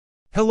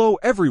Hello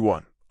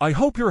everyone, I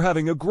hope you're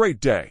having a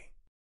great day.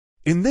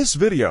 In this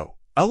video,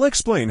 I'll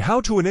explain how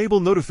to enable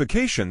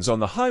notifications on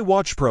the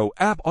Hiwatch Pro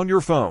app on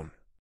your phone.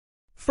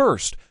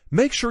 First,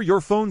 make sure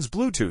your phone's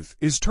Bluetooth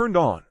is turned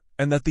on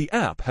and that the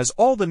app has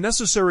all the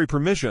necessary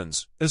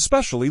permissions,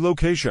 especially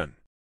location.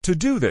 To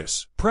do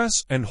this,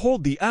 press and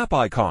hold the app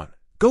icon,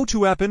 go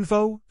to App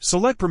Info,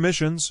 select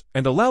Permissions,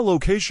 and allow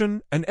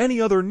location and any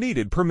other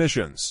needed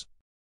permissions.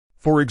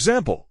 For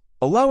example,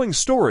 allowing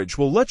storage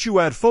will let you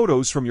add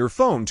photos from your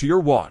phone to your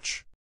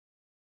watch.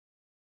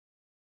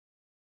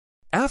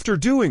 After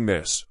doing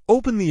this,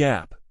 open the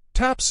app,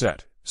 tap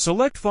Set,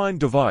 select Find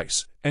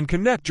Device, and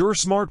connect your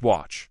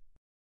smartwatch.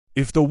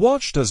 If the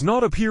watch does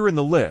not appear in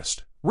the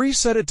list,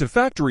 reset it to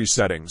factory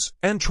settings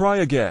and try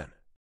again.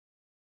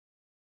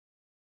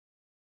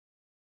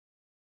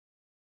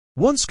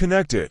 Once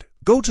connected,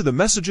 go to the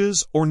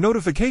Messages or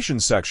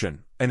Notifications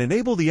section and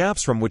enable the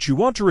apps from which you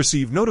want to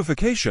receive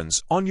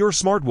notifications on your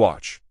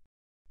smartwatch.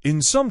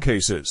 In some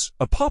cases,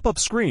 a pop-up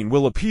screen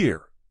will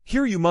appear.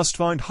 Here you must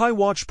find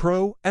Hiwatch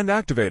Pro and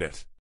activate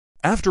it.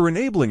 After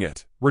enabling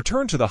it,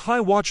 return to the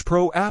Hiwatch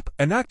Pro app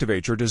and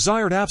activate your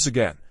desired apps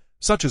again,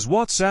 such as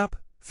WhatsApp,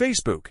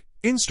 Facebook,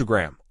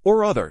 Instagram,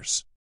 or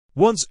others.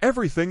 Once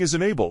everything is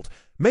enabled,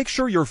 make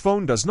sure your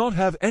phone does not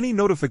have any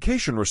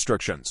notification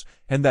restrictions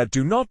and that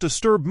Do Not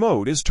Disturb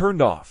mode is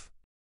turned off.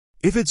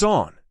 If it's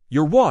on,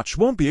 your watch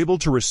won't be able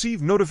to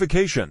receive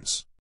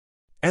notifications.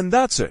 And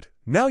that's it.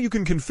 Now you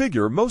can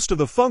configure most of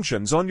the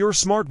functions on your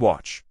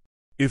smartwatch.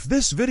 If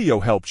this video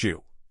helped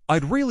you,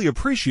 I'd really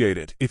appreciate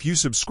it if you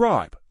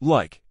subscribe,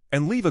 like,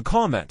 and leave a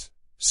comment.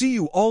 See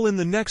you all in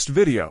the next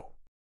video.